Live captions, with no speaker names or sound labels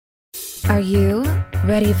Are you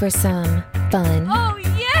ready for some fun? Oh,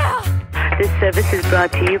 yeah! This service is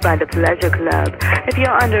brought to you by the Pleasure Club. If you're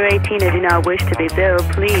under 18 and do not wish to be billed,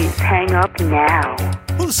 please hang up now.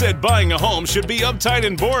 Who said buying a home should be uptight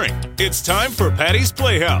and boring? It's time for Patty's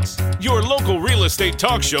Playhouse, your local real estate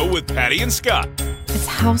talk show with Patty and Scott. It's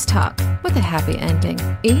house talk with a happy ending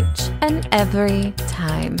each and every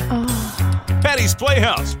time. Patty's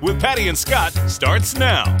Playhouse with Patty and Scott starts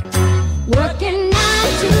now. Working 9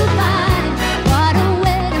 to 5, what a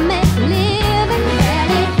way to make a living.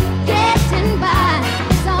 Barely getting by,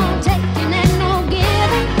 it's all taking and no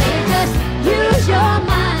giving. They just use your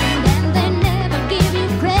mind and they never give you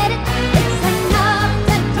credit. It's enough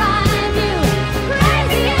to drive you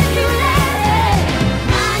crazy if you let it.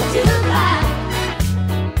 9 to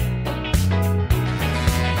 5.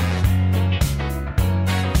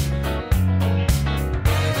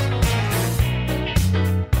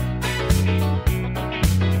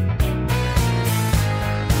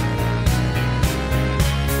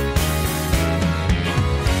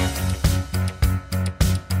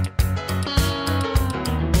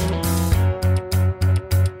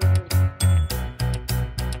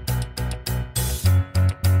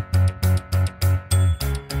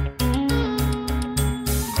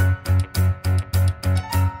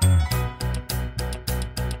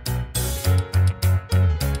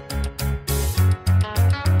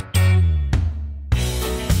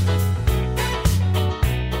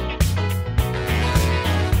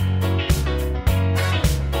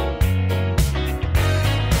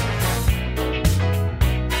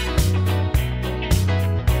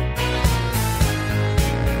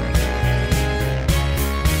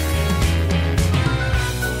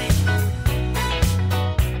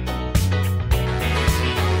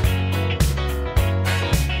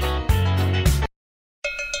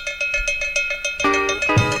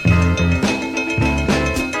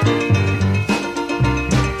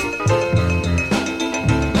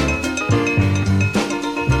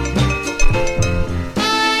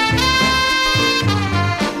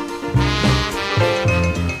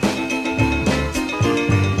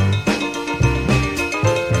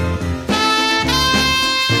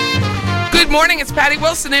 Good morning, it's Patty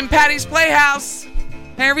Wilson in Patty's Playhouse.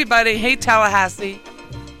 Hey everybody, hey Tallahassee.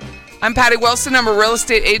 I'm Patty Wilson, I'm a real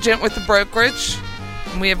estate agent with the brokerage.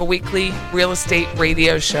 And we have a weekly real estate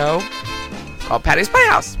radio show called Patty's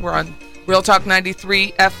Playhouse. We're on Real Talk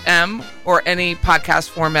 93 FM or any podcast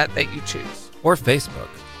format that you choose. Or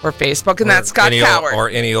Facebook. And that's Scott Coward. Or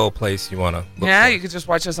any old place you want to look Yeah, for. you could just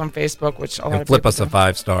watch us on Facebook, which a lot And of flip people us a do.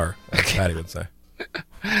 5-star, as Patty would say.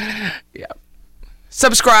 Yeah.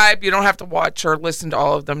 Subscribe. You don't have to watch or listen to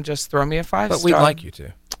all of them. Just throw me a 5-star. But we'd like you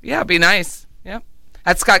to. Yeah, be nice. Yeah.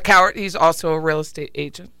 That's Scott Coward. He's also a real estate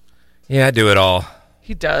agent. Yeah, I do it all.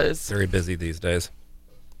 He does. Very busy these days.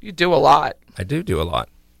 You do a lot. I do a lot.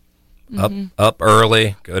 Up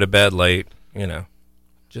early, go to bed late,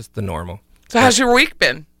 just the normal. So how's your week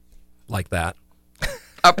been? Like that.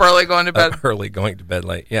 Up early, going to bed? Up early, going to bed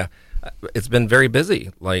late. Yeah. It's been very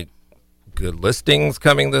busy. Like, good listings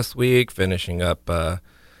coming this week, finishing up a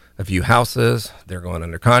few houses. They're going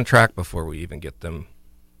under contract before we even get them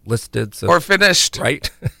listed. So, Or finished. right?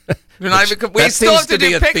 You're not even, we that still have seems to be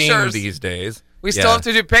do a theme pictures. these days. We still have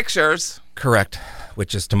to do pictures. Correct,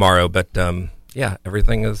 which is tomorrow. But, yeah,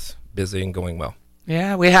 everything is busy and going well.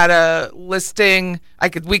 Yeah, we had a listing.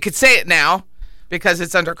 We could say it now because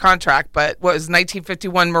it's under contract, but what was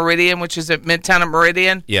 1951 Meridian, which is at Midtown at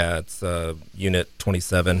Meridian? Yeah, it's Unit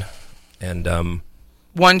 27. And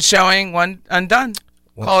one showing, one undone.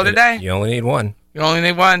 Call it a day. You only need one. You only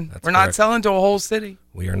need one. That's We're not correct. selling to a whole city.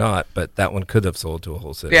 We are not, but that one could have sold to a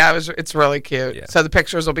whole city. Yeah, it's really cute. Yeah. So the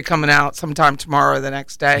pictures will be coming out sometime tomorrow or the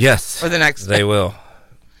next day. Yes. Or the next day. They will.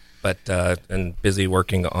 But, and busy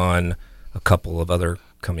working on a couple of other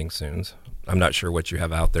coming soons. I'm not sure what you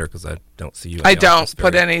have out there because I don't see you in I the don't office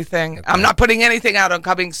put very- anything. Okay. I'm not putting anything out on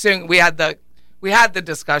coming soon. We had the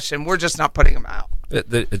discussion. We're just not putting them out.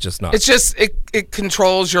 It's just not. It's just it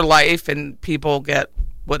controls your life and people get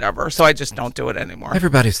whatever. So I just don't do it anymore.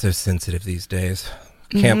 Everybody's so sensitive these days.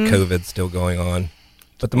 Camp Mm-hmm. COVID's still going on.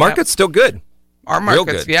 But the market's still good. Our Real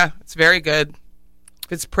markets, good. yeah, it's very good.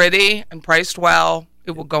 If it's pretty and priced well,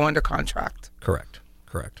 it will go under contract. Correct.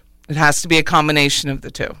 It has to be a combination of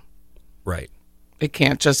the two. Right. It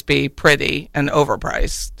can't just be pretty and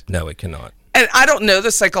overpriced. No, it cannot. And I don't know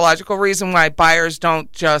the psychological reason why buyers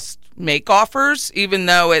don't just make offers, even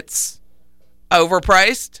though it's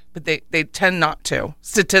overpriced, but they tend not to.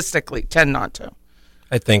 Statistically, tend not to.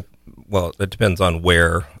 I think, well, it depends on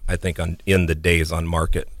where, I think, in the days on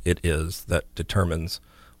market it is that determines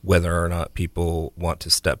whether or not people want to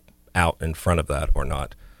step out in front of that or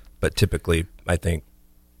not. But typically, I think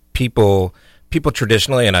people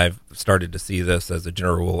traditionally, and I've started to see this as a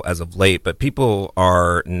general rule as of late, but people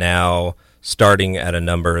are now starting at a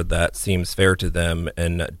number that seems fair to them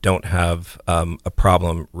and don't have a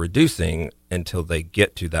problem reducing until they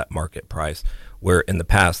get to that market price, where in the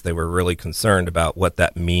past they were really concerned about what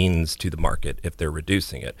that means to the market if they're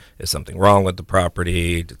reducing it. Is something wrong with the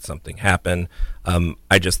property? Did something happen?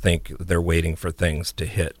 I just think they're waiting for things to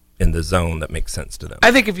hit in the zone that makes sense to them.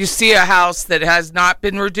 I think if you see a house that has not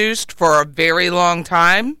been reduced for a very long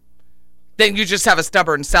time, then you just have a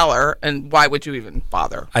stubborn seller, and why would you even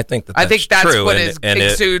bother? I think that's true, what is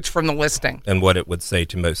exudes from the listing. And what it would say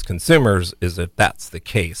to most consumers is, if that's the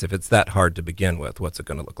case, if it's that hard to begin with, what's it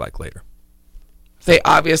going to look like later? They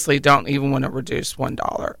obviously don't even want to reduce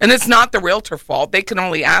 $1. And it's not the realtor fault. They can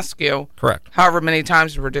only ask you correct however many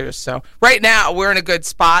times to reduce. So right now, we're in a good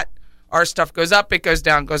spot. Our stuff goes up, it goes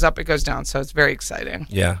down, goes up, it goes down. So it's very exciting.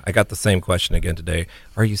 Yeah, I got the same question again today.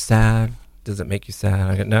 Are you sad? Does it make you sad?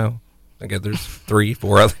 I go, no. I go, there's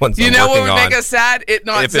 3-4 other ones I'm working on. You know what would make us sad? If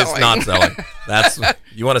it's not selling. That's,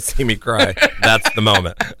 you want to see me cry, that's the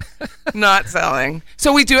moment. Not selling.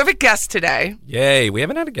 So we do have a guest today. Yay, we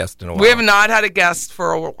haven't had a guest in a while. We have not had a guest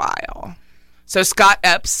for a while. So Scott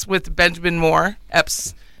Epps with Benjamin Moore.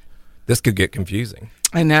 Epps. This could get confusing.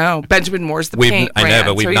 I know. Benjamin Moore's the paint brand. I know,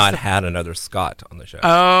 but we've not had another Scott on the show.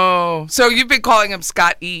 Oh, so you've been calling him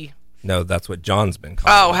Scott E. No, that's what John's been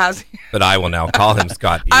calling him. Has he? But I will now call him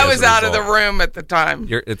Scott E. I was out of the room at the time.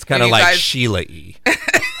 It's kind of like Sheila E.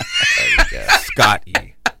 Scott E.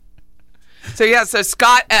 So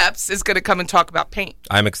Scott Epps is going to come and talk about paint.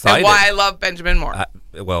 I'm excited. And why I love Benjamin Moore.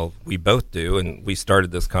 Well, we both do, and we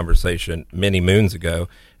started this conversation many moons ago,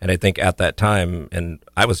 and I think at that time, and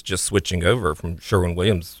I was just switching over from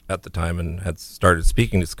Sherwin-Williams at the time and had started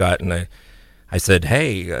speaking to Scott, and I said,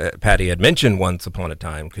 hey, Patty had mentioned once upon a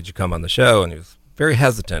time, could you come on the show? And he was very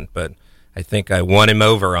hesitant, but I think I won him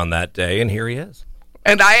over on that day, and here he is.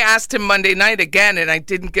 And I asked him Monday night again, and I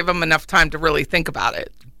didn't give him enough time to really think about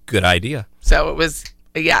it. Good idea. So it was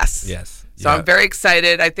a yes. Yes. So yeah. I'm very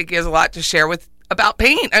excited. I think he has a lot to share about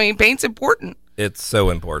paint. I mean, paint's important. It's so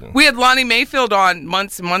important. We had Lonnie Mayfield on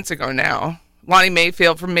months and months ago now. Lonnie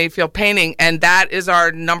Mayfield from Mayfield Painting, and that is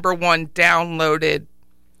our #1 downloaded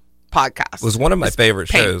podcast. It was one of my favorite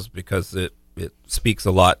shows because it speaks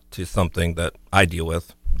a lot to something that I deal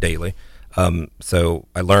with daily. So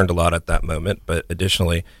I learned a lot at that moment. But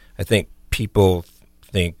additionally, I think people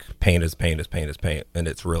think paint is paint is paint is paint, and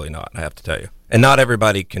it's really not, I have to tell you. And not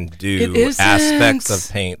everybody can do aspects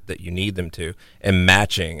of paint that you need them to. And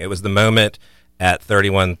matching. It was the moment at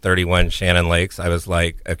 3131 Shannon Lakes, I was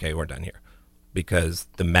like, okay, we're done here. Because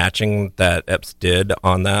the matching that Epps did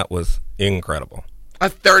on that was incredible. A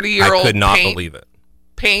 30-year-old I could not believe it.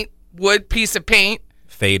 Wood piece of paint.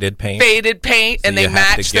 Faded paint. So and they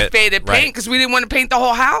matched the faded paint because we didn't want to paint the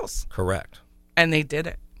whole house. Correct. And they did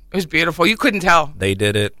it. It was beautiful. You couldn't tell. They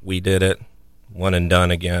did it. We did it. One and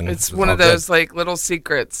done again. It's one of those like little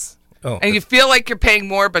secrets. Oh, and you feel like you're paying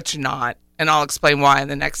more, but you're not. And I'll explain why in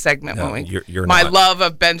the next segment. No, when you're my not. love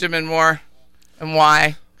of Benjamin Moore and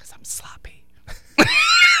why. Because I'm sloppy.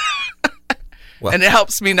 Well, and it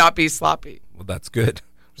helps me not be sloppy. Well, that's good.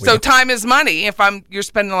 So time is money if you're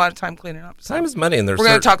spending a lot of time cleaning up. So. Time is money, and we're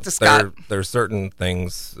going to talk to Scott. There's certain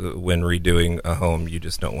things when redoing a home you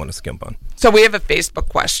just don't want to skimp on. So we have a Facebook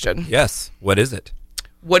question. Yes. What is it?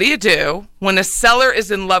 What do you do when a seller is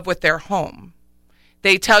in love with their home?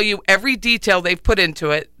 They tell you every detail they've put into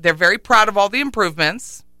it. They're very proud of all the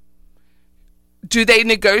improvements. Do they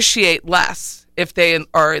negotiate less if they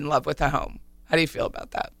are in love with a home? How do you feel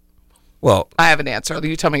about that? Well, I have an answer.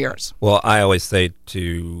 You tell me yours. Well, I always say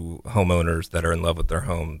to homeowners that are in love with their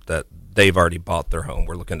home that they've already bought their home.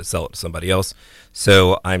 We're looking to sell it to somebody else.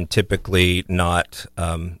 So I'm typically not,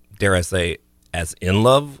 dare I say, as in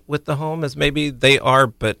love with the home as maybe they are,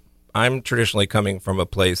 but I'm traditionally coming from a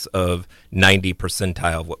place of 90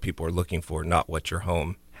 percentile of what people are looking for, not what your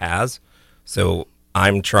home has. So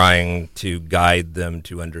I'm trying to guide them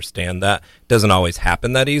to understand that. It doesn't always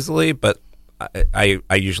happen that easily, but I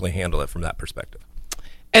usually handle it from that perspective.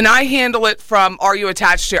 And I handle it from, are you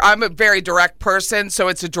attached to? I'm a very direct person, so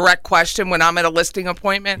it's a direct question when I'm at a listing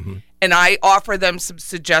appointment. Mm-hmm. And I offer them some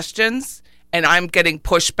suggestions, and I'm getting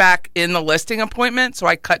pushback in the listing appointment. So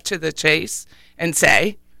I cut to the chase and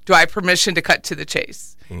say, do I have permission to cut to the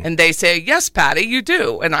chase? Mm-hmm. And they say, yes, Patty, you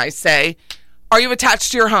do. And I say, are you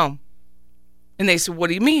attached to your home? And they said, what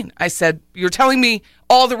do you mean? I said, you're telling me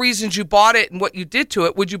all the reasons you bought it and what you did to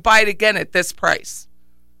it. Would you buy it again at this price?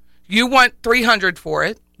 You want $300 for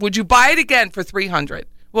it. Would you buy it again for $300?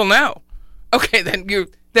 Well, no. Okay, then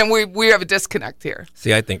then we have a disconnect here.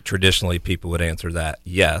 See, I think traditionally people would answer that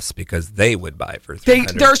yes because they would buy for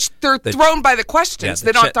 $300. They're thrown by the questions.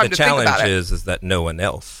 They don't have time to think about it. The challenge is that no one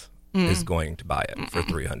else is going to buy it for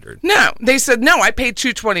 $300. No, they said no. I paid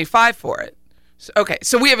 $225 for it.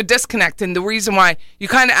 So we have a disconnect, and the reason why you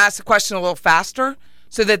kind of ask the question a little faster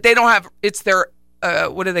so that they don't have it's their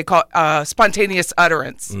what do they call it? Spontaneous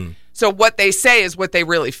utterance. So what they say is what they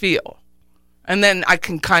really feel. And then I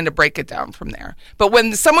can kind of break it down from there. But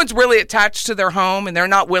when someone's really attached to their home and they're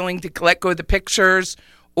not willing to let go of the pictures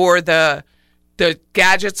or the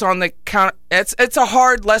gadgets on the counter, it's a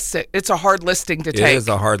hard listing. It's a hard listing to take. It is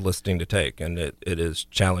a hard listing to take, and it is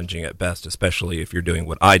challenging at best, especially if you're doing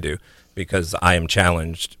what I do, because I am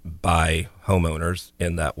challenged by homeowners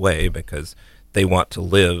in that way because they want to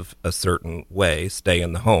live a certain way, stay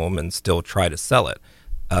in the home, and still try to sell it.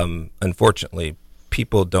 Unfortunately,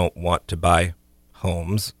 people don't want to buy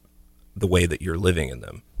homes the way that you're living in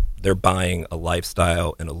them. They're buying a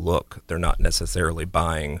lifestyle and a look. They're not necessarily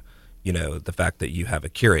buying, the fact that you have a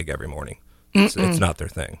Keurig every morning. It's not their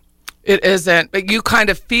thing. It isn't, but you kind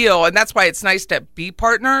of feel, and that's why it's nice to be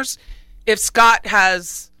partners. If Scott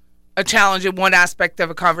has a challenge in one aspect of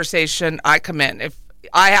a conversation, I come in. If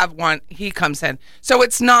I have one, he comes in. So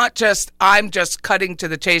it's not just I'm just cutting to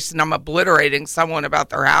the chase and I'm obliterating someone about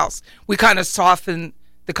their house. We kind of soften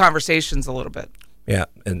the conversations a little bit. Yeah,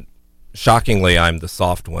 and shockingly, I'm the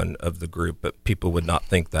soft one of the group, but people would not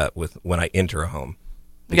think that when I enter a home.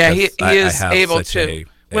 Yeah, he is able to.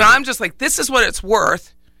 When I'm just like, this is what it's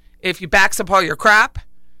worth. If you backs up all your crap,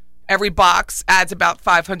 every box adds about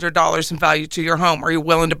 $500 in value to your home. Are you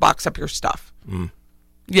willing to box up your stuff?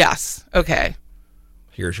 Yes. Okay.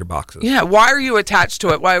 Here's your boxes. Yeah, why are you attached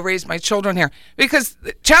to it? Why I raised my children here? Because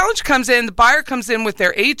the challenge comes in, the buyer comes in with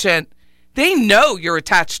their agent. They know you're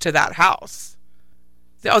attached to that house.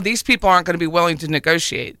 Oh, these people aren't going to be willing to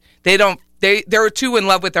negotiate. They're too in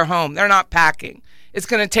love with their home. They're not packing. It's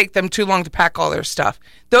going to take them too long to pack all their stuff.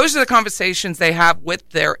 Those are the conversations they have with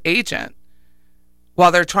their agent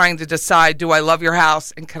while they're trying to decide, do I love your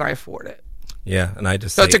house and can I afford it? Yeah, and I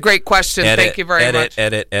just So it's a great question. Thank you very much.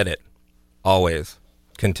 Edit. Always.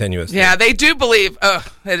 Continuously. Yeah, they do believe.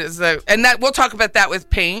 It is, and that we'll talk about that with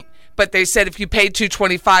paint. But they said if you paid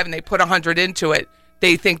 $225 and they put $100 into it,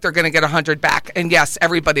 they think they're going to get $100 back. And yes,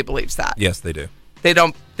 everybody believes that. Yes, they do. They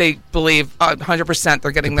don't. They believe 100%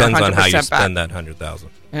 they're getting their 100% back. Depends on how you spend that $100,000.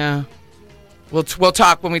 Yeah, we'll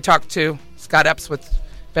talk when we talk to Scott Epps with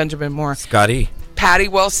Benjamin Moore. Scotty. Patty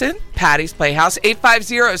Wilson, Patty's Playhouse,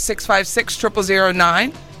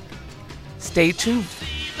 850-656-0009. Stay tuned.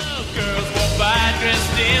 Girls walk by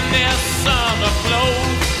dressed in their summer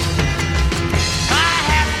clothes. I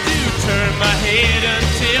have to turn my head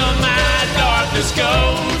until my darkness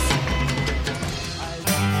goes.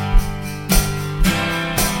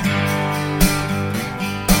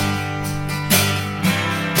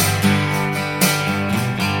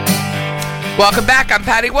 Welcome back. I'm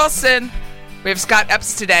Patty Wilson. We have Scott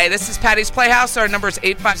Epps today. This is Patty's Playhouse. Our number is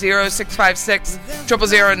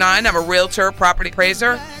 850-656-0009. I'm a realtor, property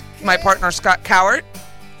appraiser. My partner, Scott Cowart.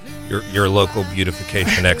 Your local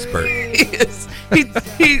beautification expert.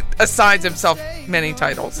 He assigns himself many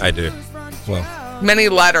titles. I do. Well, many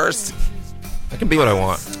letters. I can be what I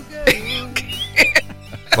want.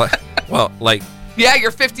 Yeah,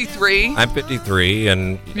 you're 53. I'm 53,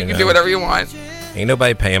 and you can do whatever you want. Ain't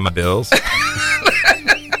nobody paying my bills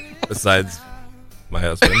besides my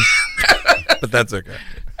husband, but that's okay.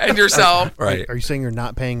 And yourself. Right. Are you saying you're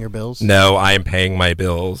not paying your bills? No, I am paying my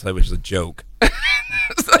bills. That was a joke.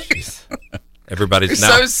 Everybody's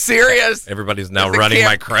now so serious. Everybody's now running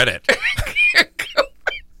my credit.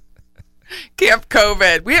 Camp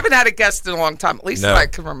COVID. We haven't had a guest in a long time, at least that I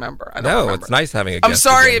can remember. I don't remember. It's nice having a guest. I'm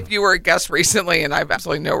sorry again. if you were a guest recently, and I have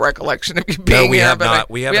absolutely no recollection of you being we here. have not.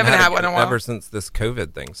 We haven't had one in a while. Ever since this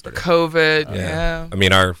COVID thing started. COVID, yeah. I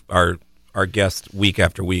mean, our guest week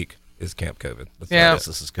after week is Camp COVID. This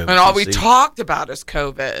is COVID. And all we talked about is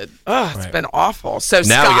COVID. Oh, it's been awful. So,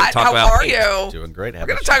 now Scott, how are paint. you? Doing great. We're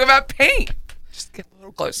going to talk about paint. Just get a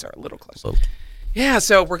little closer. Yeah,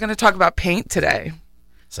 so we're going to talk about paint today.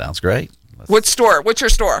 Sounds great. What store? What's your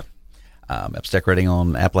store? Epps Decorating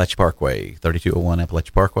on Appalachia Parkway, 3201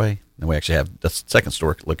 Appalachia Parkway. And we actually have the second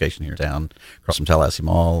store location here in town, across from Tallahassee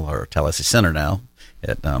Mall, or Tallahassee Center now,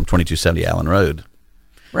 at 2270 Allen Road.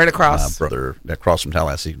 Right across. Across from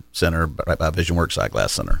Tallahassee Center, right by Vision Works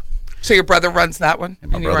Eyeglass Center. So your brother runs that one?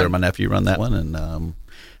 And my brother and my nephew run that one, and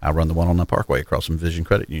I run the one on the Parkway across from Vision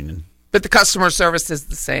Credit Union. But the customer service is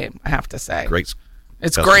the same, I have to say. Great.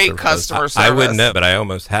 It's great customer service. I wouldn't know, but I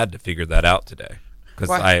almost had to figure that out today because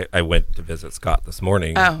I went to visit Scott this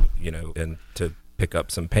morning, and to pick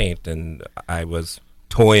up some paint, and I was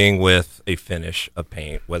toying with a finish of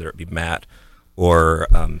paint, whether it be matte or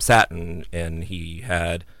satin, and he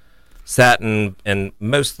had satin and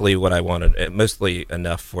mostly what I wanted, mostly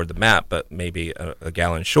enough for the matte, but maybe a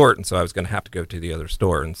gallon short, and so I was going to have to go to the other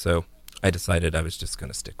store, and so I decided I was just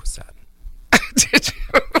going to stick with satin. Did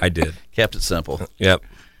you? I did. Kept it simple. Yep.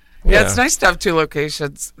 Yeah, it's nice to have 2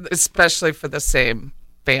 locations, especially for the same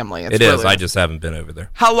family. It is. I just haven't been over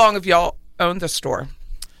there. How long have y'all owned the store?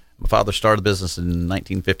 My father started the business in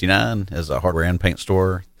 1959 as a hardware and paint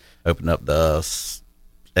store. Opened up the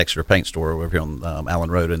extra paint store over here on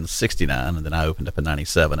Allen Road in 69, and then I opened up in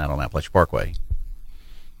 97 out on Appalachia Parkway.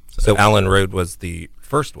 So Allen Road was the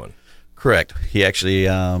first one? Correct. He actually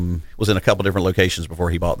was in a couple different locations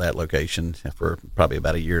before he bought that location for probably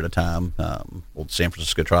about a year at a time. Old San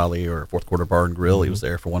Francisco Trolley or Fourth Quarter Bar and Grill. He was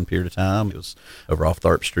there for one period of time. He was over off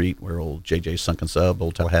Tharp Street where old JJ's Sunken Sub,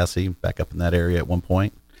 Old Tallahassee, back up in that area at one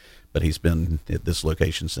point. But he's been at this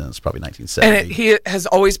location since probably 1970. And he has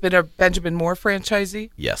always been a Benjamin Moore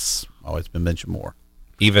franchisee? Yes, always been Benjamin Moore.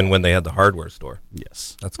 Even when they had the hardware store?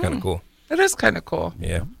 Yes. That's kind of cool. That is kind of cool.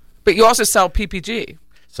 Yeah. But you also sell PPG.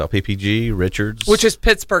 Sell PPG, Richards. Which is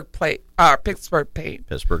Pittsburgh Paint. Pittsburgh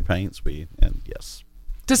Paints, yes.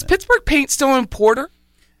 Does Pittsburgh Paint still own Porter?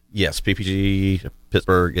 Yes, PPG,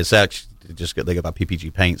 Pittsburgh. It's actually they go by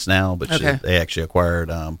PPG Paints now, but they actually acquired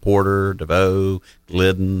Porter, DeVoe,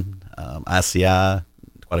 Glidden, ICI,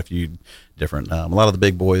 quite a few different. A lot of the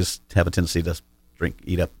big boys have a tendency to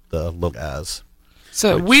eat up the little guys.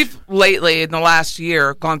 So we've lately, in the last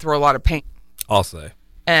year, gone through a lot of paint. I'll say.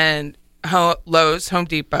 And Lowe's, Home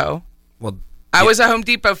Depot. Well, I was a Home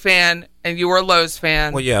Depot fan, and you were a Lowe's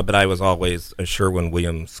fan. Well, yeah, but I was always a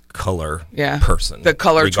Sherwin-Williams color Yeah. person. The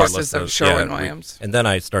color regardless choices of Sherwin-Williams. And then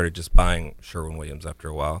I started just buying Sherwin-Williams after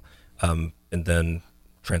a while, and then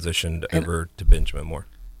transitioned over to Benjamin Moore.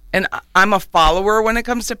 And I'm a follower when it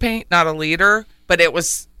comes to paint, not a leader, but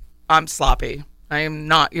I'm sloppy. I am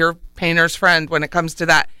not your painter's friend when it comes to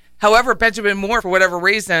that. However, Benjamin Moore, for whatever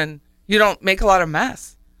reason, you don't make a lot of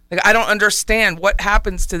mess. Like, I don't understand what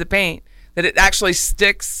happens to the paint, that it actually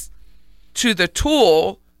sticks to the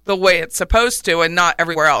tool the way it's supposed to and not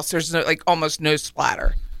everywhere else. There's almost no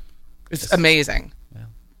splatter. It's amazing. Yeah.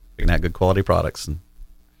 You can have good quality products.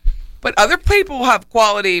 But other people have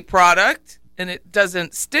quality product and it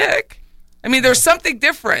doesn't stick. I mean, there's something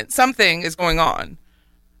different. Something is going on.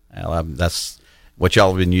 Well, that's what y'all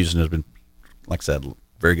have been using has been, like I said,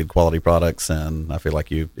 very good quality products, and I feel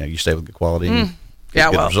like you stay with good quality and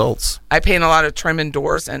get good results. I paint a lot of trim and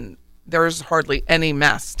doors, and there's hardly any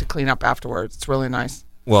mess to clean up afterwards. It's really nice.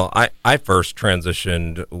 Well, I first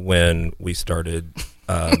transitioned when we started.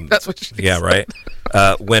 That's what she yeah, said.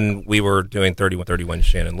 right. When we were doing 3131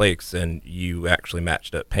 Shannon Lakes, and you actually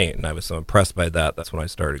matched up paint, and I was so impressed by that. That's when I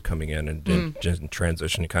started coming in and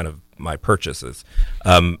transitioning kind of my purchases.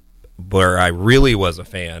 Where I really was a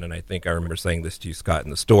fan, and I think I remember saying this to you, Scott, in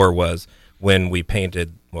the store, was when we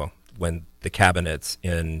painted, when the cabinets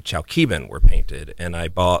in Chowkeban were painted, and I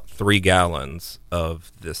bought 3 gallons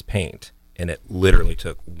of this paint, and it literally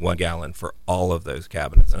took 1 gallon for all of those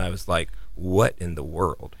cabinets. And I was like, what in the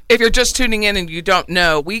world? If you're just tuning in and you don't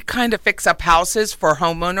know, we kind of fix up houses for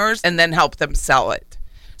homeowners and then help them sell it.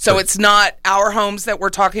 So it's not our homes that we're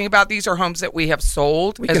talking about. These are homes that we have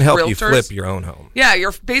sold. We can help you flip your own home. Yeah,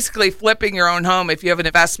 you're basically flipping your own home if you have an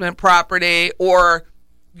investment property, or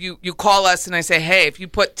you call us and I say, hey, if you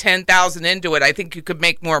put $10,000 into it, I think you could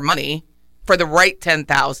make more money for the right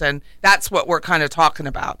 $10,000. That's what we're kind of talking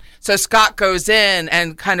about. So Scott goes in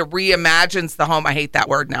and kind of reimagines the home. I hate that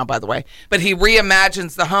word now, by the way, but he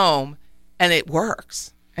reimagines the home and it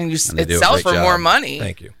works, and it sells for more money.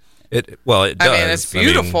 Thank you. It does. I mean, it's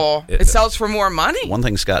beautiful. It sells for more money. One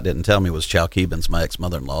thing Scott didn't tell me was Chowkeban's my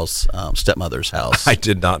ex-mother-in-law's stepmother's house. I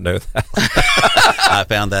did not know that. I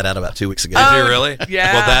found that out about 2 weeks ago. Did you really?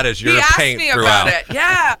 Yeah. Well, that is your paint he asked me throughout. about it.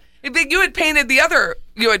 Yeah. You had painted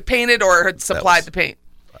you had painted or had supplied the paint.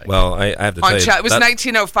 Well, I have to tell you. It was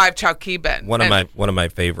 1905 Chowkeban. One of my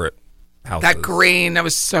favorite houses. That green, that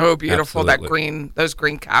was so beautiful. Absolutely. Those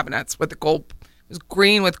green cabinets with the gold. It was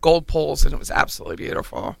green with gold poles, and it was absolutely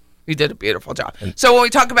beautiful. You did a beautiful job. So when we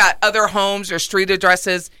talk about other homes or street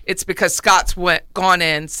addresses, it's because Scott's gone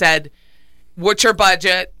in, said, what's your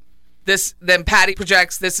budget? Then Patty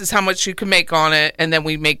projects, this is how much you can make on it, and then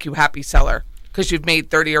we make you happy seller because you've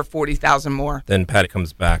made 30 or 40,000 more. Then Patty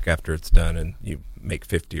comes back after it's done, and you make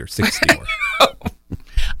 50 or 60 more.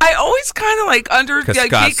 I always kind of Because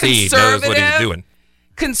Scott C knows what he's doing.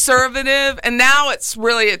 conservative, and now it's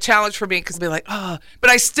really a challenge for me because I'll be like, but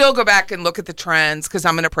I still go back and look at the trends because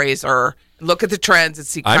I'm an appraiser. Look at the trends and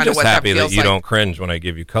see kind of what that I'm just happy feels that you like. don't cringe when I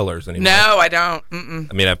give you colors anymore. No, I don't. Mm-mm.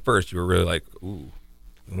 I mean, at first you were really like, ooh.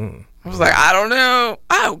 I was like, I don't know.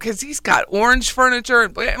 Oh, because he's got orange furniture.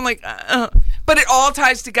 And I'm like, but it all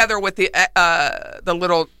ties together with the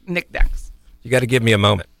little knickknacks. You got to give me a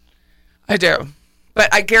moment. I do.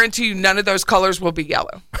 But I guarantee you none of those colors will be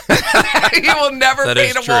yellow. You will never That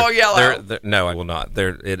paint is a true. wall yellow. No, I will not.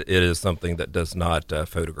 It is something that does not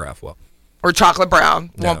photograph well. Or chocolate brown.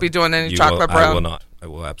 No, Won't be doing any you chocolate will, brown. I will not. I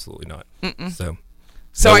will absolutely not. So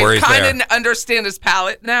no I worries there. kind of understand his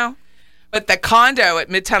palette now. But the condo at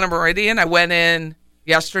Midtown and Meridian, I went in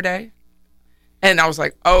yesterday, and I was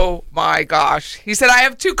like, oh, my gosh. He said, I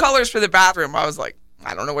have 2 colors for the bathroom. I was like,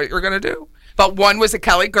 I don't know what you're going to do. But one was a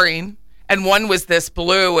Kelly green, and one was this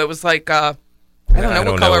blue. It was like, I don't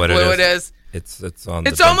know what color blue it is. It's on.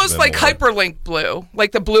 It's the almost like Benjamin board. hyperlink blue,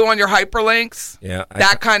 like the blue on your hyperlinks. Yeah,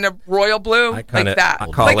 that kind of royal blue, like that.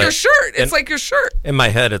 Like your shirt. It's like your shirt. In my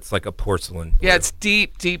head, it's like a porcelain blue. Yeah, it's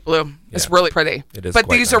deep, deep blue. Yeah. It's really pretty. It is but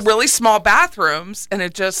quite these nice. are really small bathrooms, and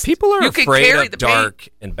it just People are you can afraid carry of the dark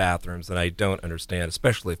paint. in bathrooms, and I don't understand,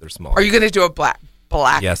 especially if they're small. Are you going to do a black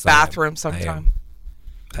Yes, bathroom I sometime?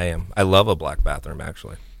 I am. I love a black bathroom.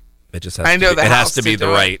 Actually, it just has. I know to be, the it house has to be to the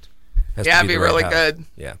do it. right. has Yeah, to it'd be the right really house. good.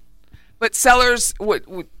 Yeah. But sellers,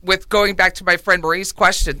 with going back to my friend Marie's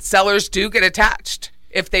question, sellers do get attached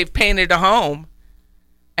if they've painted a home,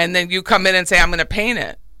 and then you come in and say, "I'm going to paint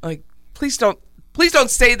it." Like, please don't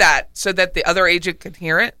say that so that the other agent can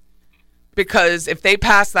hear it, because if they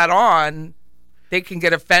pass that on, they can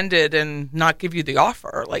get offended and not give you the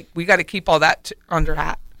offer. Like, we got to keep all that under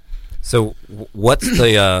hat. So, what's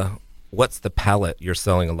the palette you're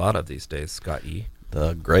selling a lot of these days, Scott E?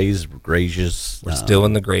 The grays. We're still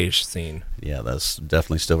in the grayish scene. Yeah, that's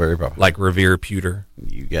definitely still very popular. Like Revere Pewter.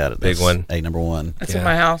 You got it. Big That's one. number one. That's in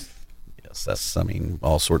my house. Yes, that's,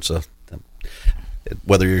 all sorts of,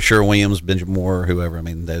 whether you're Sherwin-Williams, Benjamin Moore, whoever,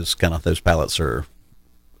 those palettes are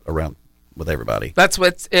around with everybody. That's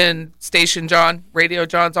what's in Station John, Radio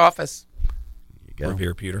John's office. You go.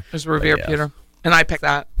 Revere Pewter. There's Revere yeah. Pewter. And I picked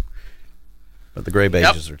that. But the gray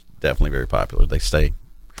beiges are definitely very popular. They stay.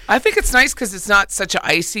 I think it's nice because it's not such an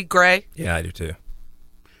icy gray. Yeah, I do too.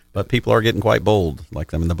 But people are getting quite bold. Like,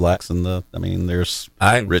 the blacks and there's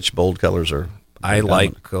rich, bold colors are. I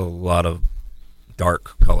like a lot of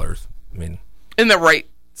dark colors. In the right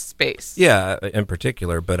space. Yeah, in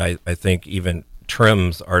particular, but I think even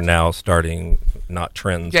trims are now starting, not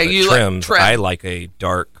trends, Yeah, but you like trims. trim. I like a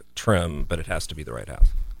dark trim, but it has to be the right house.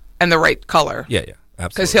 And the right color. Yeah, absolutely.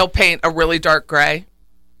 Because he'll paint a really dark gray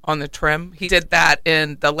on the trim. He did that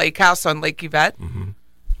in the lake house on Lake Yvette. Mm-hmm.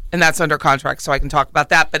 And that's under contract, so I can talk about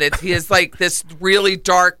that. But he is like this really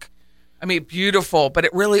dark, beautiful, but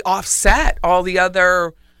it really offset all the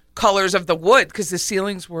other colors of the wood because the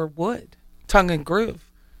ceilings were wood, tongue and groove.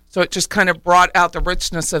 So it just kind of brought out the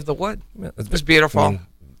richness of the wood. Yeah, It was beautiful.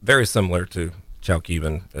 Very similar to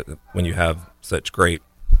Chalkeven. When you have such great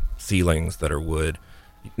ceilings that are wood,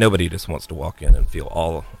 nobody just wants to walk in and feel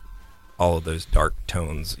all of those dark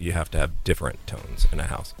tones. You have to have different tones in a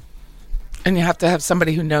house. And you have to have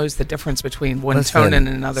somebody who knows the difference between one tone and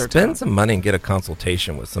another tone. Spend some money and get a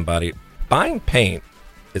consultation with somebody. Buying paint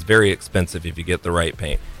is very expensive if you get the right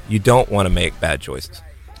paint. You don't want to make bad choices.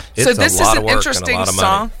 So this is an interesting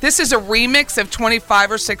song. This is a remix of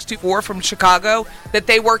 25 or 624 from Chicago that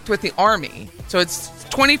they worked with the Army. So it's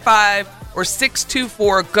 25 or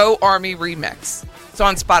 624 Go Army remix. It's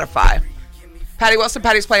on Spotify. Patty Wilson,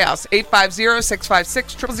 Patty's Playhouse,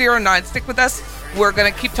 850-656-0009. Stick with us. We're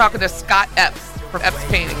going to keep talking to Scott Epps from Epps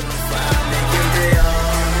Painting.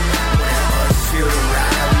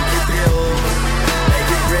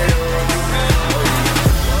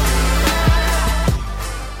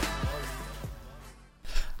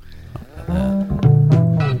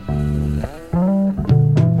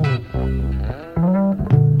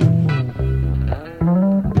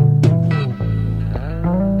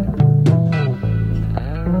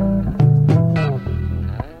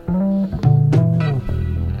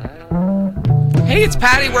 Hey, it's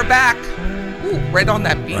Patty. We're back. Ooh, right on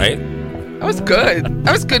that beat. Right? That was good.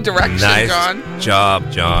 That was good direction, Nice John.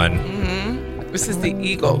 job, John. This is the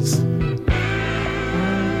Eagles.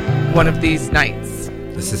 One of these nights.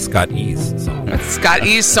 This is Scott E's song. That's Scott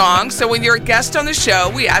E's song. So when you're a guest on the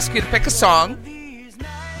show, we ask you to pick a song.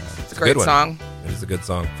 It's a great Good one. song. It is a good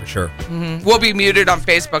song for sure. We'll be muted on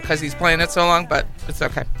Facebook because he's playing it so long, but it's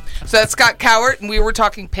okay. So that's Scott Cowart, and we were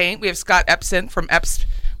talking paint. We have Scott Epson from Epps.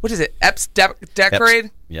 What is it? Epps Decorate?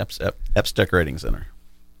 Epps Decorating Center.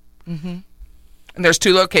 And there's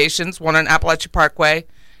 2 locations, one on Appalachia Parkway,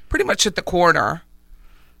 pretty much at the corner.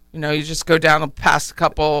 You know, you just go down and past a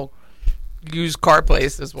couple used car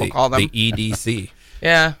places, we'll call them. The EDC.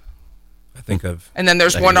 Yeah. I think of. And then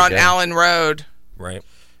there's one on Allen Road. Right.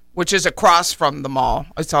 Which is across from the mall.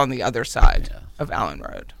 It's on the other side of Allen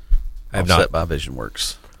Road. I have Offset not. by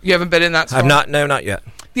VisionWorks. You haven't been in that store? I've not. No, not yet.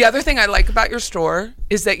 The other thing I like about your store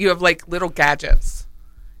is that you have like little gadgets.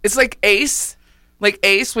 It's like Ace. Like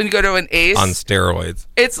Ace, when you go to an Ace. On steroids.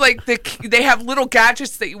 It's like they have little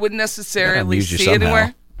gadgets that you wouldn't necessarily amuse you see somehow.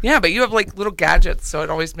 anywhere. Yeah, but you have like little gadgets, so it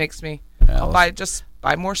always makes me I'll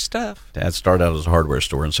buy more stuff. Dad started out as a hardware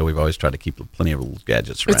store, and so we've always tried to keep plenty of little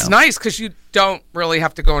gadgets around. It's nice because you don't really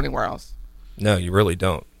have to go anywhere else. No, you really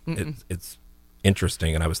don't. It's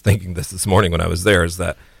interesting, and I was thinking this morning when I was there, is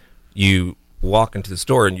that you walk into the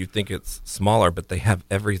store and you think it's smaller, but they have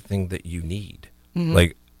everything that you need.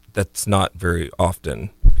 Like, that's not very often,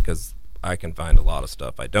 because I can find a lot of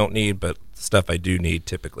stuff I don't need, but stuff I do need,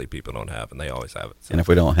 typically people don't have, and they always have it. So. And if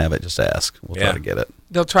we don't have it, just ask. We'll try to get it.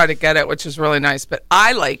 They'll try to get it, which is really nice. But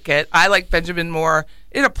I like it. I like Benjamin Moore.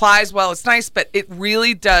 It applies well. It's nice, but it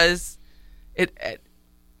really does it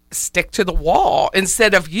stick to the wall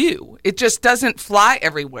instead of you. It just doesn't fly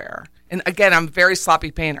everywhere. And again, I'm a very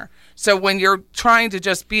sloppy painter. So when you're trying to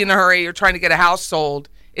just be in a hurry, you're trying to get a house sold,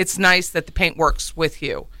 it's nice that the paint works with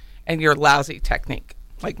you and your lousy technique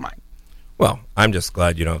like mine. Well, I'm just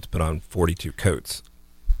glad you don't have to put on 42 coats.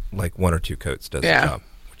 Like 1 or 2 coats does the job,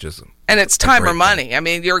 which is and it's time or great money. thing. I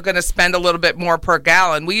mean, you're going to spend a little bit more per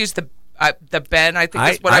gallon. We use the Ben, I think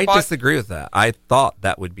is what I bought. I disagree with that. I thought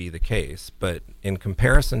that would be the case, but in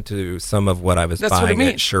comparison to some of what I was That's what I buying mean.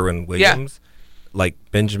 at Sherwin-Williams, like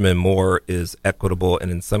Benjamin Moore is equitable and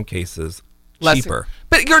in some cases cheaper.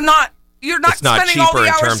 But you're not It's not spending all cheaper the in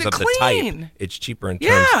hours terms to of the clean. type. It's cheaper in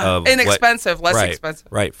terms of inexpensive, less right, expensive.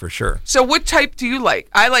 Right, for sure. So what type do you like?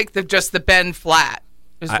 I like just the Ben flat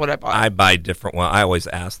is what I bought. I buy different ones. I always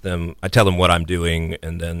ask them. I tell them what I'm doing,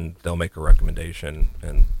 and then they'll make a recommendation,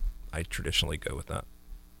 and I traditionally go with that.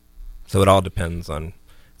 So it all depends on.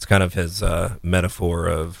 It's kind of his metaphor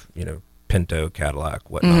of Pinto, Cadillac,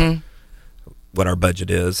 whatnot. What our budget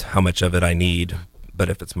is, how much of it I need. But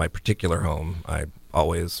if it's my particular home, I'm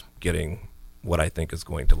always getting what I think is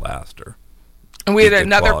going to last. And we had good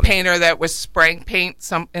another quality. painter that was spraying paint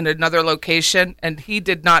in another location, and he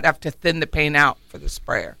did not have to thin the paint out for the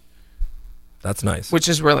sprayer, That's nice. which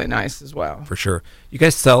is really nice as well. For sure. You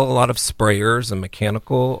guys sell a lot of sprayers and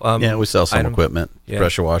mechanical Yeah, we sell some items? equipment, Yeah.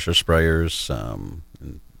 pressure washer, sprayers, and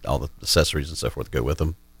all the accessories and so forth that go with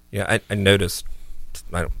them. Yeah, I noticed,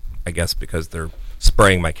 I guess because they're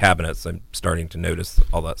spraying my cabinets, I'm starting to notice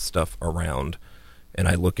all that stuff around. And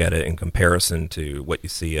I look at it in comparison to what you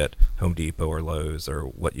see at Home Depot or Lowe's or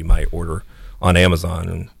what you might order on Amazon.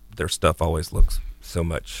 And their stuff always looks so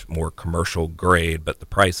much more commercial grade, but the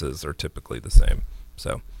prices are typically the same.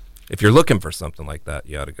 So if you're looking for something like that,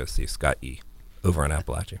 you ought to go see Scott E. over on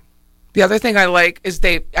Appalachia. The other thing I like is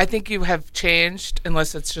I think you have changed,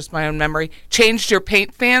 unless it's just my own memory, changed your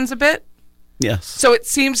paint fans a bit. Yes. So it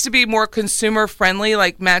seems to be more consumer friendly,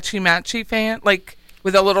 like matchy fan, like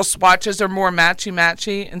with the little swatches are more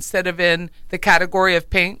matchy instead of in the category of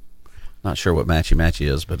paint. Not sure what matchy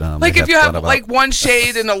is, but Like if you have like one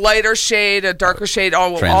shade and a lighter shade, a darker shade,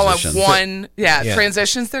 all on Transitions. one. Yeah, Yeah.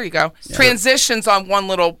 transitions. There you go. Transitions on one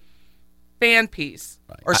little fan piece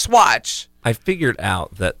or swatch. I figured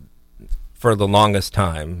out that for the longest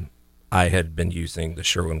time, I had been using the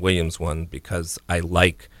Sherwin-Williams one because I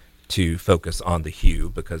like to focus on the hue,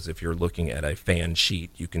 because if you're looking at a fan sheet,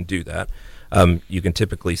 you can do that. You can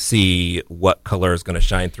typically see what color is going to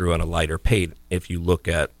shine through on a lighter paint if you look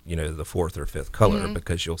at, the 4th or 5th color,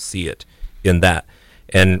 because you'll see it in that.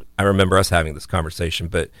 And I remember us having this conversation,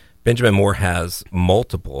 but Benjamin Moore has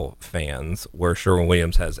multiple fans where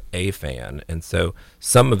Sherwin-Williams has a fan. And so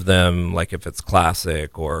some of them, like if it's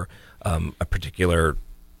classic or a particular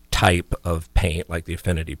type of paint, like the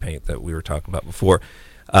affinity paint that we were talking about before,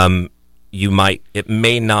 it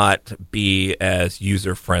may not be as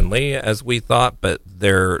user friendly as we thought, but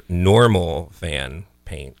their normal fan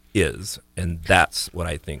paint is, and that's what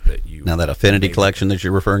I think that you Now that Affinity collection that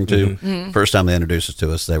you're referring to, Mm-hmm. first time they introduced it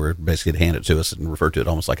to us, they were basically hand it to us and referred to it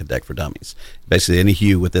almost like a deck for dummies. Basically, any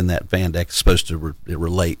hue within that fan deck is supposed to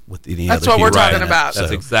relate with any That's other what hue. we're in talking it. about.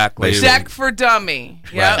 That's exactly basically- Deck for dummy.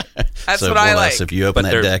 Yep. That's so what I more or like. less, if you open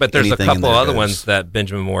that deck, but there's a anything in couple there other goes. ones that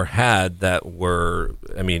Benjamin Moore had that were,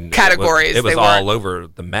 Categories, It was they all weren't- over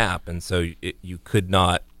the map, and so you could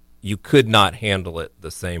not handle it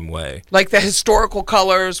the same way. Like the historical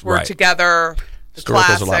colors were Right. together. The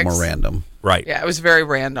Historical's a lot more classics. random. Right. Yeah, it was very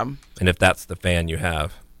random. And if that's the fan you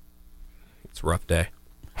have, It's a rough day.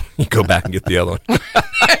 You go back and get the other one.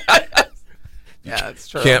 Yeah, that's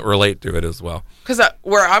true. Can't relate to it as well. Because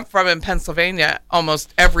where I'm from in Pennsylvania,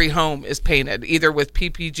 almost every home is painted, either with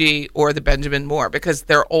PPG or the Benjamin Moore, because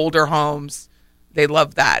they're older homes. They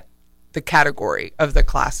love that, the category of the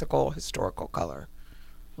classical historical color.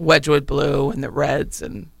 Wedgwood blue and the reds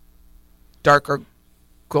and darker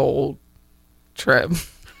gold trim.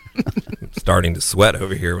 I'm starting to sweat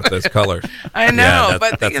over here with those colors. I know, Yeah,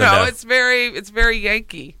 but that's you know, enough. it's very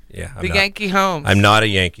Yankee. Yeah, the Yankee homes. I'm not a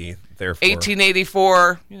Yankee, therefore.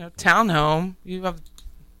 1884, townhome. You have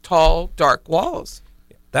tall, dark walls.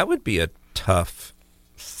 That would be a tough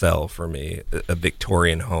sell for me, a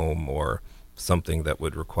Victorian home or something that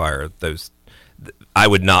would require those. I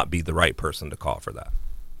would not be the right person to call for that.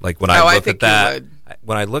 Like when I look at that,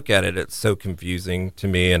 when I look at it, it's so confusing to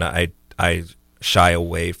me, and I shy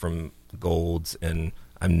away from golds and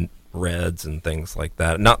reds and things like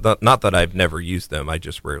that. Not that I've never used them. I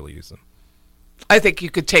just rarely use them. I think you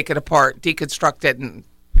could take it apart, deconstruct it, and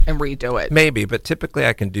redo it. Maybe, but typically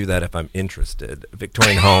I can do that if I'm interested.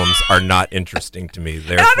 Victorian homes are not interesting to me.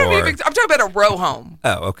 Therefore, I'm talking about a row home.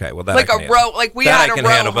 Oh, okay. Well, that Like I a can row, handle. like we That had I a can row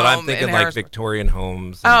handle, but I'm home thinking in like Harrisburg. Victorian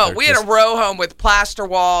homes. Oh, we had a row home with plaster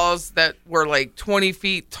walls that were like 20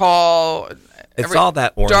 feet tall. It's all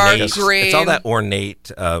that ornate. Dark green. It's all that ornate,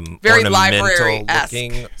 Very ornamental library-esque.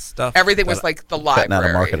 looking stuff. Everything was like the library. Cutting out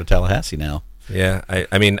a market of Tallahassee now. Yeah,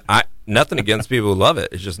 I mean, nothing against people who love it.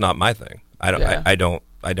 It's just not my thing. I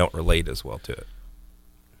don't relate as well to it.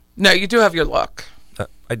 No, you do have your look.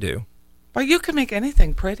 I do. Well, you can make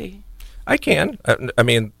anything pretty. I can. I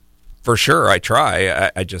mean, for sure, I try.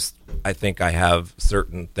 I think I have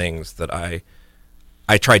certain things that I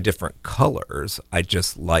try different colors. I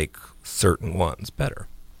just like certain ones better.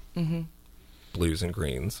 Mm-hmm. Blues and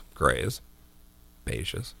greens, grays,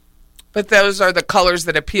 beiges. But those are the colors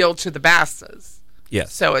that appeal to the masses.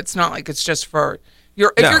 Yes. So it's not like it's just for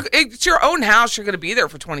your. If it's your own house, you're going to be there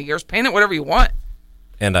for 20 years. Paint it whatever you want.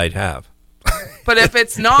 And I'd have. But if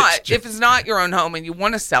it's not, if it's not your own home and you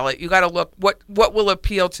want to sell it, you got to look what will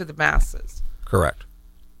appeal to the masses. Correct.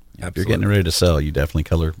 If you're getting ready to sell, you definitely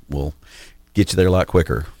color will get you there a lot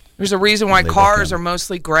quicker. There's a reason why cars are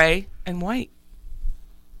mostly gray and white.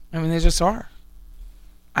 I mean, they just are.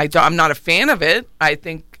 I'm not a fan of it. I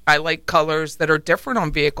think I like colors that are different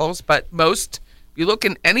on vehicles, but if you look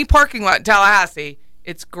in any parking lot in Tallahassee,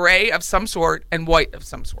 it's gray of some sort and white of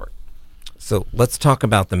some sort. So let's talk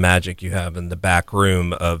about the magic you have in the back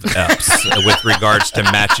room of EPS with regards to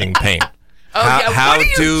matching paint. How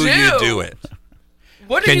do you do it?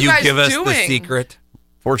 What Can are you you guys give us doing? the secret?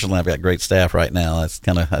 Fortunately, I've got great staff right now. It's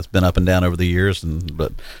been up and down over the years,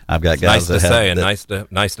 but I've got guys Nice to that say have and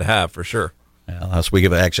nice to have for sure. Well, I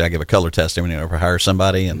give a color test every now and then if I hire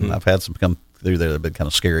somebody, and I've had some come through there that have been kind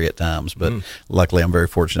of scary at times, but luckily I'm very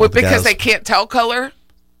fortunate. Well, with the because guys. they can't tell color?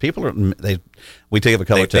 People we take a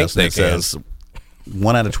color They test and think it they can. says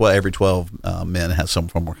 1 out of 12, every 12 men has some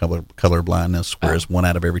form of color blindness, whereas 1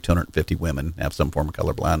 out of every 250 women have some form of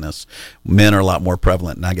color blindness. Men are a lot more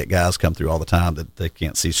prevalent, and I get guys come through all the time that they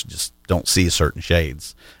can't see, just don't see certain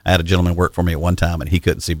shades. I had a gentleman work for me at one time, and he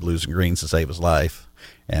couldn't see blues and greens to save his life.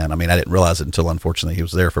 And I mean, I didn't realize it until, unfortunately, he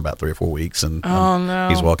was there for about 3 or 4 weeks, and no.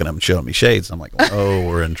 he's walking up and showing me shades. I'm like, oh,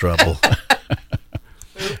 we're in trouble.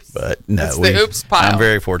 But no, That's the oops pile. I'm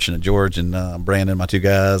very fortunate. George and Brandon, my 2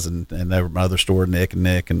 guys, and my other store, Nick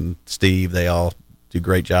and Steve, they all do a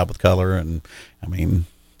great job with color. And I mean,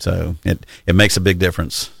 so it makes a big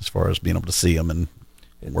difference as far as being able to see them and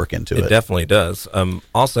work into it. It definitely does.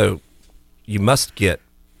 Also, you must get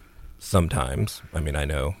sometimes, I mean, I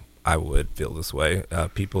know I would feel this way,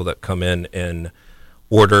 people that come in and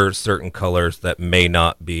order certain colors that may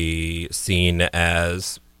not be seen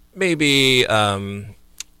as maybe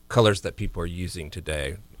colors that people are using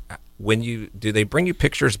today. Do they bring you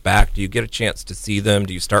pictures back? Do you get a chance to see them?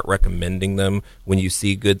 Do you start recommending them when you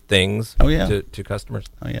see good things to customers?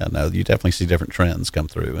 Oh, yeah. No, you definitely see different trends come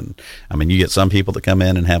through. And, I mean, you get some people that come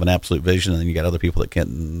in and have an absolute vision, and then you got other people that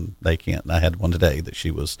can't. I had one today that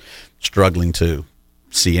she was struggling to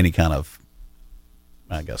see any kind of,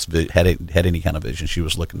 I guess, had any kind of vision. She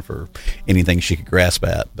was looking for anything she could grasp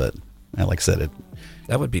at. But, like I said,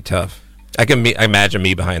 that would be tough. I imagine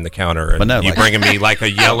me behind the counter and you bringing me like a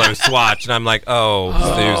yellow swatch, and I'm like,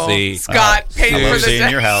 Susie. Scott, paid for Susie the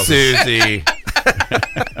in your house. Susie.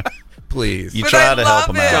 Please. You But try I to help love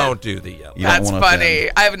them out. it. Don't do the yellow. You don't That's wanna funny.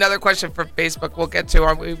 offend. I have another question from Facebook we'll get to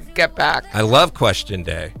when we get back. I love question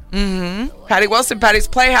day. Patty Wilson, Patty's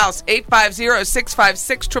Playhouse,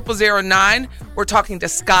 850-656-0009. We're talking to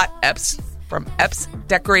Scott Epps from Epps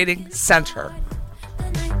Decorating Center.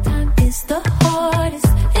 It's the hardest.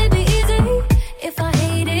 It'd be easy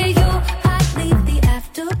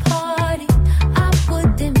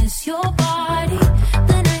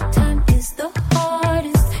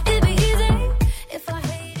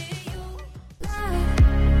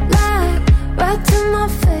right to my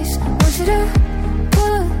face. Want you to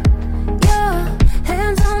put your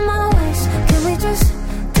hands on my waist. Can we just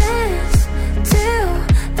dance till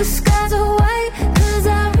the skies are white? 'Cause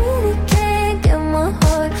I really can't get my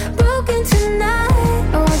heart broken tonight.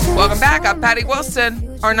 Welcome back. I'm Patty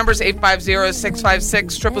Wilson. Our number is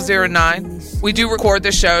 850-656-0009. We do record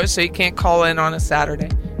the show, so you can't call in on a Saturday.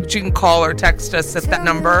 But you can call or text us at that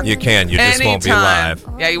number. You can. You just won't be anytime. live.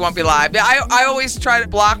 Yeah, you won't be live. I always try to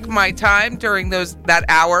block my time during that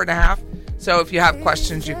hour and a half. So if you have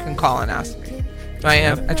questions, you can call and ask me.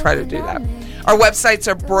 I try to do that. Our websites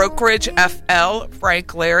are Brokerage FL,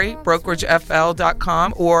 Frank Larry,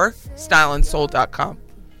 brokeragefl.com or styleandsoul.com.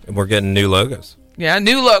 And we're getting new logos. Yeah,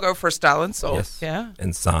 new logo for Style and Soul. Yes. Yeah.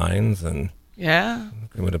 And signs, and Yeah.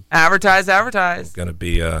 it's Advertise. going to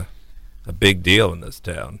be a big deal in this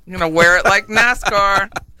town. I'm going to wear it like NASCAR.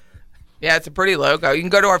 Yeah, it's a pretty logo. You can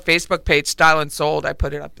go to our Facebook page, Style and Sold. I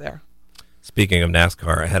put it up there. Speaking of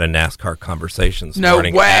NASCAR, I had a NASCAR conversation this No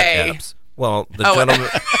morning way. at Epps. Well, the gentleman,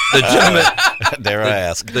 Dare I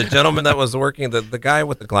ask? the gentleman that was working, the guy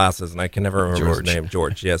with the glasses, and I can never remember George. his name,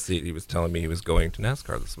 George. Yes, he was telling me he was going to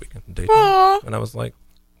NASCAR this weekend in Daytona. And I was like,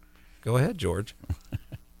 go ahead, George.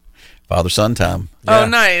 Father-son time. Oh,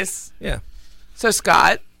 nice. Yeah. So,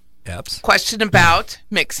 Scott, Epps. question about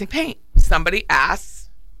mixing paint. Somebody asks,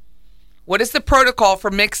 what is the protocol for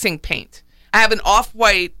mixing paint? I have an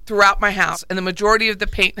off-white throughout my house, and the majority of the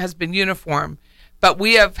paint has been uniform. But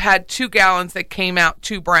we have had 2 gallons that came out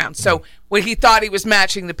 2 brown. So when he thought he was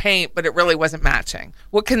matching the paint, but it really wasn't matching.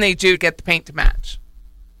 What can they do to get the paint to match?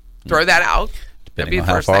 Throw that out. That'd be Depending on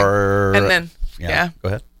the how first thing. far. And then, yeah. Go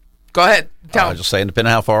ahead. Go ahead. Tell I me. was just saying,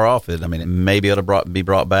 depending on how far off it. I mean, it may be able to be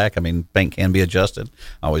brought back. I mean, paint can be adjusted.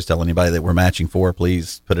 I always tell anybody that we're matching for,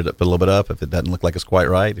 please put a little bit up if it doesn't look like it's quite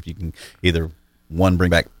right. If you can either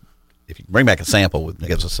bring back a sample, it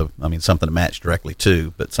gives us something to match directly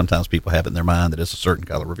to. But sometimes people have it in their mind that it's a certain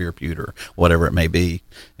color, Revere pewter, or whatever it may be,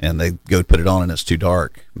 and they go put it on and it's too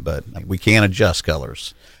dark. But we can adjust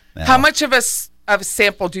colors. Now, How much of a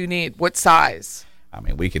sample do you need? What size? I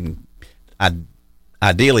mean, we can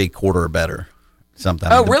ideally quarter or better.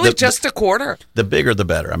 Sometimes. Oh, really? Just a quarter? The bigger, the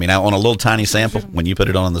better. I mean, on a little tiny sample, when you put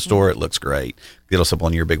it on in the store, it looks great. Get us up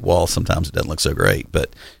on your big wall, sometimes it doesn't look so great.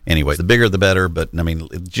 But anyway, the bigger, the better. But I mean,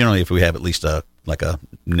 generally, if we have at least a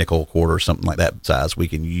nickel quarter or something like that size, we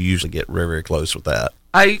can usually get very, very close with that.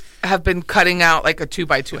 I have been cutting out like a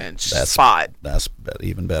 2x2 inch spot. That's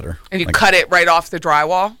even better. And you cut it right off the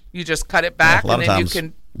drywall? You just cut it back, a lot and of then times you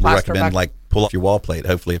can we plaster recommend back. pull off your wall plate.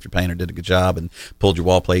 Hopefully, if your painter did a good job and pulled your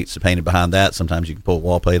wall plates and painted behind that, sometimes you can pull a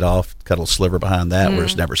wall plate off, cut a little sliver behind that where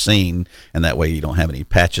it's never seen, and that way you don't have any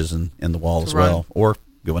patches in the wall as well. Or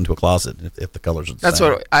go into a closet if the colors are the That's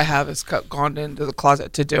same. what I have is gone into the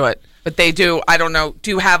closet to do it. But they do. I don't know.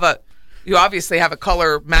 Do you have you obviously have a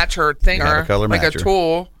color matcher thing, We have or a color like a matcher.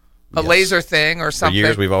 tool, a Yes. laser thing, or For something?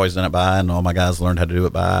 years, we've always done it by, and all my guys learned how to do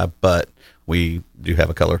it by, but we do have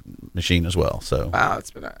a color machine as well. So Wow,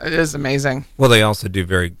 it is amazing. Well, they also do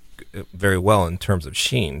very, very well in terms of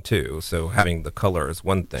sheen, too. So having the color is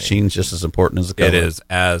one thing. sheen's just as important as the color. It is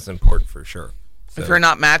as important for sure. So, If you're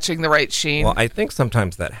not matching the right sheen. well, I think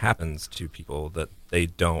sometimes that happens to people that they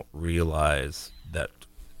don't realize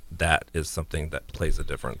that is something that plays a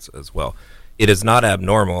difference as well. It is not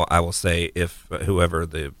abnormal, I will say, if whoever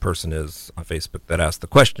the person is on Facebook that asked the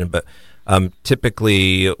question, but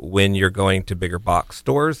typically when you're going to bigger box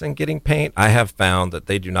stores and getting paint, I have found that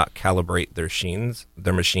they do not calibrate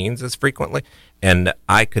their machines as frequently. And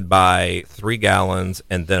I could buy 3 gallons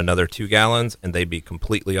and then another 2 gallons, and they'd be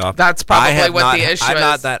completely off. That's probably what the issue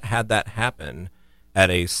I've is. not had that happen at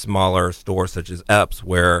a smaller store such as Epps,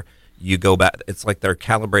 where you go back, it's like they're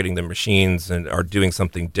calibrating their machines and are doing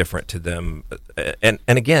something different to them. And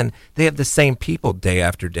again, they have the same people day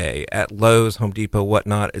after day at Lowe's, Home Depot,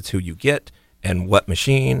 whatnot. It's who you get and what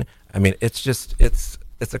machine. I mean, it's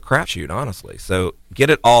a crapshoot, honestly. So get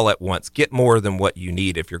it all at once. Get more than what you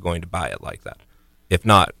need if you're going to buy it like that. If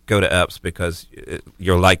not, go to Epps, because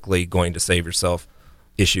you're likely going to save yourself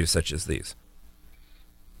issues such as these.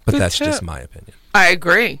 But Good that's tip. just my opinion. I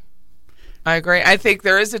agree. I think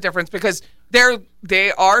there is a difference because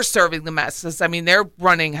they are serving the masses. I mean, they're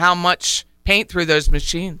running how much paint through those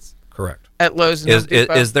machines Correct. at Lowe's and Home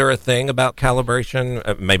Depot. Is there a thing about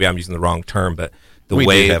calibration? Maybe I'm using the wrong term, but we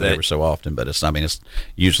way do have that it every so often, but it's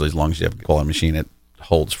usually, as long as you have a quality machine, it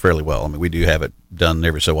holds fairly well. I mean, we do have it done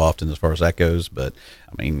every so often as far as that goes, but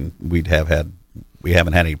I mean, we haven't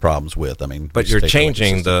had any problems with. I mean, but we you're just take away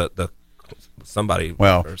changing system. the somebody.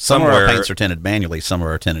 Well, or some of somewhere. our paints are tinted manually, some of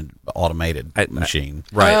our tinted automated machine.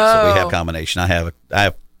 right. So we Oh. have combination. I have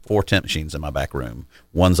 4 temp machines in my back room.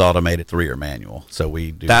 One's automated, 3 are manual. So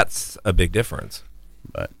we do. That's a big difference.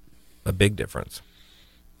 But A big difference.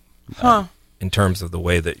 Huh. In terms of the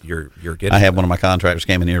way that you're getting. I had one of my contractors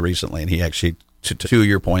came in here recently, and he actually to 2 of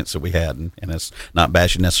your points that we had, and it's not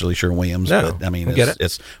bashing necessarily Sherwin-Williams, No, but I mean, I get it.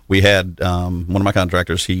 it's we had one of my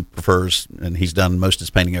contractors. He prefers, and he's done most of his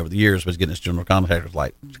painting over the years, but he's getting his general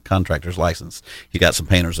contractor's license. He got some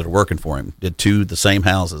painters that are working for him. Did 2 the same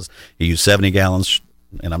houses. He used 70 gallons,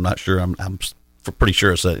 and I'm not sure. I'm pretty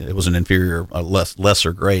sure it was an inferior,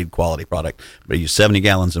 lesser grade quality product, but he used 70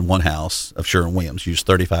 gallons in one house of Sherwin-Williams. Used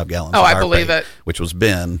 35 gallons. Oh, of I our believe paint, it. Which was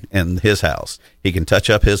Ben in his house. He can touch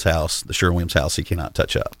up his house. The Sherwin-Williams house he cannot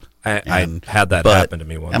touch up. I had that happen to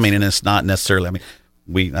me once. I mean, and it's not necessarily. I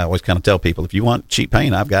mean, I always kind of tell people, if you want cheap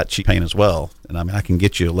paint, I've got cheap paint as well, and I mean, I can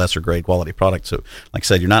get you a lesser grade quality product. So, like I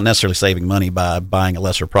said, you're not necessarily saving money by buying a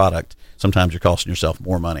lesser product. Sometimes you're costing yourself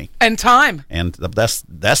more money And time. and that's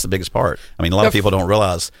the biggest part. I mean, a lot of people don't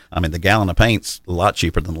realize. I mean, the gallon of paint's a lot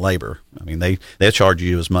cheaper than the labor. I mean, they charge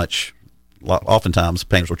you as much. Oftentimes,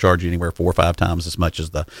 painters will charge you anywhere 4 or 5 times as much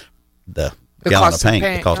as the gallon of cost of paint,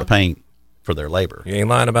 paint, the cost yeah. of paint for their labor. You ain't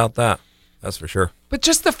lying about that. That's for sure. But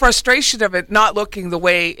just the frustration of it not looking the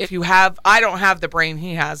way, I don't have the brain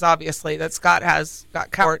he has, obviously, that Scott has got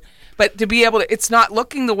covered. But to be able to, it's not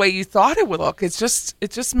looking the way you thought it would look. It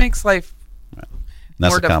just makes life And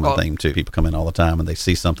that's more a common difficult. thing too. People come in all the time and they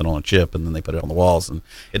see something on a chip and then they put it on the walls and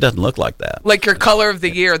it doesn't look like that. like your color of the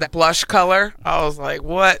year, that blush color. I was like,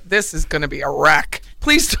 what? This is going to be a wreck.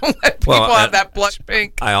 Please don't let people Well, have that blush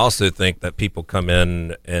pink. I also think that people come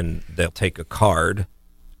in and they'll take a card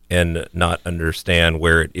and not understand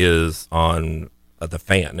where it is on the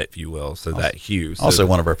fan, if you will, so that hue. So Also,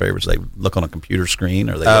 one of our favorites, they look on a computer screen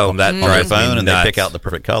or they Oh, look that on their drives me phone and they nuts. pick out the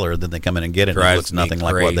perfect color. Then they come in and get it and it drives looks me nothing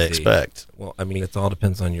like what they crazy. expect. Well, I mean, it all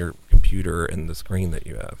depends on your computer and the screen that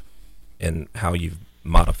you have and how you've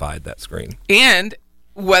modified that screen. And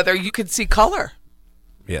whether you could see color.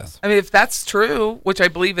 Yes. I mean, if that's true, which I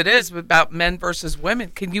believe it is about men versus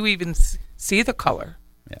women, can you even see the color?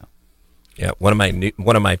 Yeah, one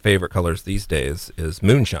of my favorite colors these days is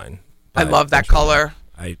moonshine. I by love that Benjamin color.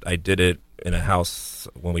 Moore. I did it in a house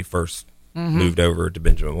when we first moved over to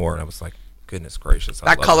Benjamin Moore, and I was like, goodness gracious, I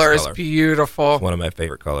That love color this is beautiful. It's one of my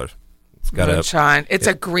favorite colors. It's got Moonshine. It's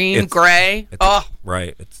a green it's- gray. it's Oh,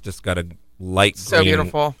 right. It's just got a light So green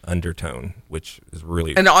beautiful. undertone, which is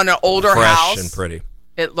really and on an older fresh house, and pretty.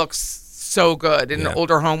 it looks so good. In Yeah. an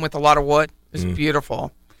older home with a lot of wood, it's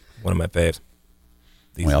beautiful. One of my faves.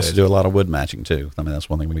 These We also days. do a lot of wood matching too. I mean, that's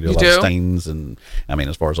one thing we do. A You lot of do? stains and, I mean,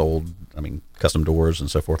 as far as custom doors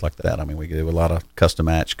and so forth like that. I mean, we do a lot of custom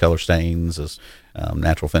match color stains as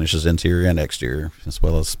natural finishes, interior and exterior, as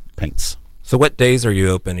well as paints. So, what days are you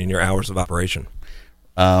open in your hours of operation?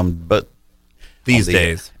 But These on the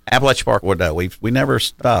days. Appalachia Park, we never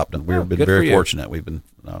stopped, and we've Oh, been good for very you. fortunate. We've been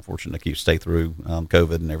fortunate to stay through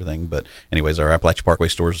COVID and everything. But anyways, our Appalachia Parkway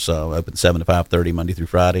stores open 7 to 5:30 Monday through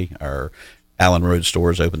Friday. Our Allen Road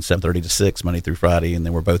stores open 7:30 to 6 Monday through Friday, and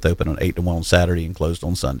then we're both open on 8 to 1 on Saturday and closed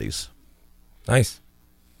on Sundays. Nice.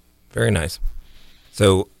 Very nice.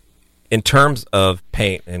 So, in terms of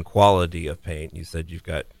paint and quality of paint, you said you've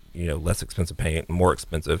got, less expensive paint, more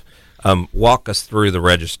expensive. Walk us through the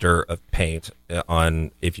register of paint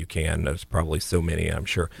on, if you can. There's probably so many, I'm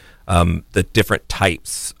sure. The different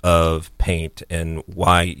types of paint and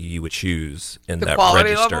why you would choose in The that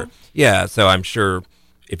quality register. level? Yeah, so I'm sure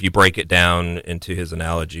if you break it down into his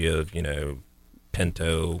analogy of,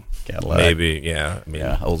 Pinto, Cadillac. maybe, yeah. I mean,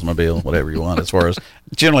 Yeah, Oldsmobile, whatever you want. As far as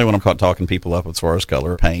generally, when I'm talking people up as far as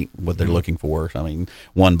color, paint, what they're looking for. I mean,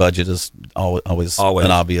 one budget is always.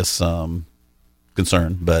 an obvious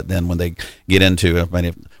concern, but then when they get into, I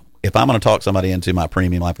mean, if I'm going to talk somebody into my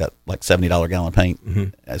premium, I've got like $70 gallon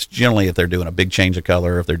paint. That's generally if they're doing a big change of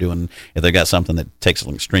color, if they got something that takes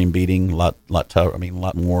an extreme beating, a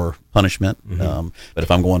lot more punishment. But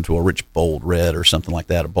if I'm going to a rich bold red or something like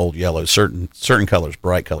that, a bold yellow, certain colors,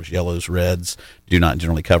 bright colors, yellows, reds, do not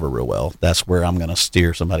generally cover real well. That's where I'm going to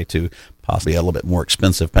steer somebody to possibly a little bit more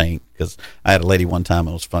expensive paint. Because I had a lady one time,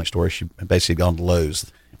 it was a funny story. She had basically gone to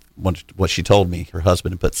Lowe's. What she told me, her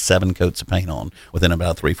husband had put 7 coats of paint on within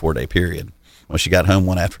about a 3-4 day period. When she got home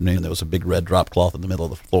one afternoon, there was a big red drop cloth in the middle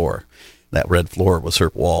of the floor. That red floor was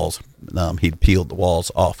her walls. He'd peeled the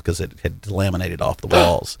walls off because it had delaminated off the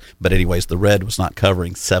walls. But anyways, the red was not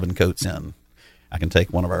covering 7 coats in. I can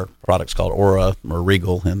take one of our products called Aura or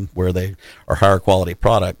Regal, and where they are higher quality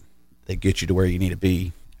product, they get you to where you need to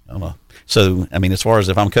be. So, I mean, as far as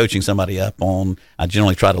if I'm coaching somebody up on, I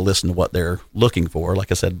generally try to listen to what they're looking for.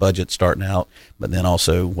 Like I said, budget starting out, but then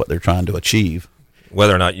also what they're trying to achieve.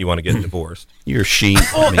 whether or not you want to get divorced. Your sheet.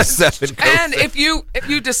 I mean, And if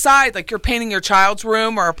you decide like you're painting your child's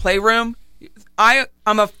room or a playroom, I'm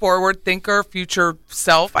a forward thinker, future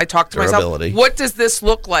self. I talk to Durability. myself. What does this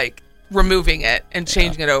look like? Removing it and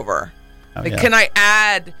changing it over. Oh, Like, yeah. can I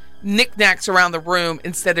add knickknacks around the room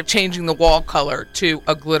instead of changing the wall color to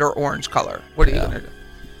a glitter orange color? What are you going to do?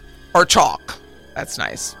 Or chalk. That's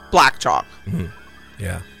nice. Black chalk.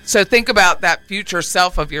 Yeah. So think about that future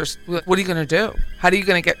self of yours. What are you going to do? How are you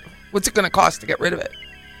going to get? What's it going to cost to get rid of it?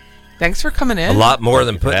 Thanks for coming in. A lot more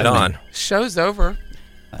than putting having me. on. Show's over.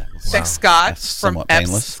 Thanks, Scott, That's from somewhat Epps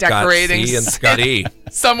painless. Decorating. Scott C and Scott E.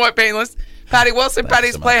 Somewhat painless. Patty Wilson, Thanks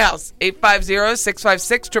Patty's so much. Playhouse,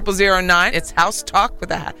 850-656-0009. It's House Talk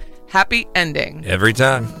with a happy ending. Every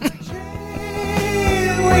time. With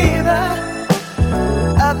a